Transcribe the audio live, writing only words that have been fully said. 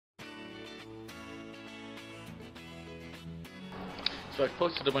So I've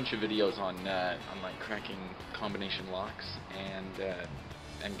posted a bunch of videos on like cracking combination locks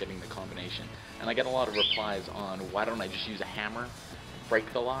and getting the combination, and I get a lot of replies on why don't I just use a hammer,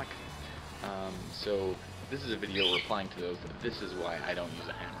 break the lock. So this is a video replying to those. This is why I don't use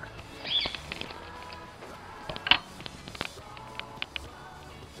a hammer.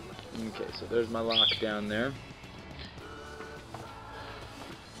 Okay, so there's my lock down there.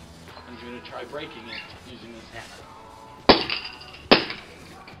 I'm going to try breaking it using this hammer.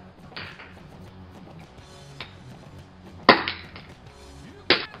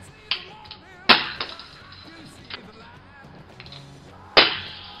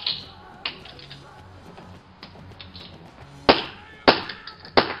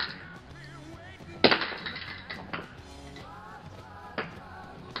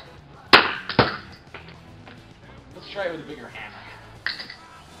 Let's try it with a bigger hammer.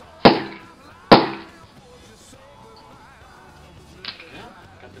 Yeah,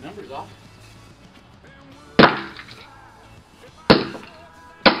 got the numbers off.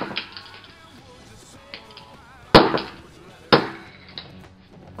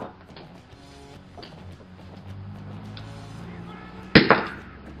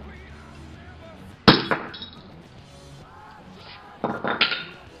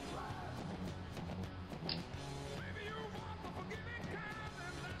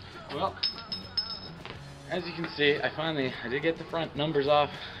 Well, as you can see, I did get the front numbers off,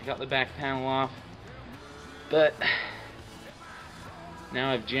 I got the back panel off, but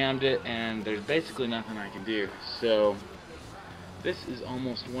now I've jammed it and there's basically nothing I can do. So this is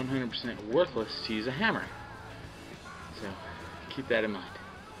almost 100% worthless to use a hammer. So keep that in mind.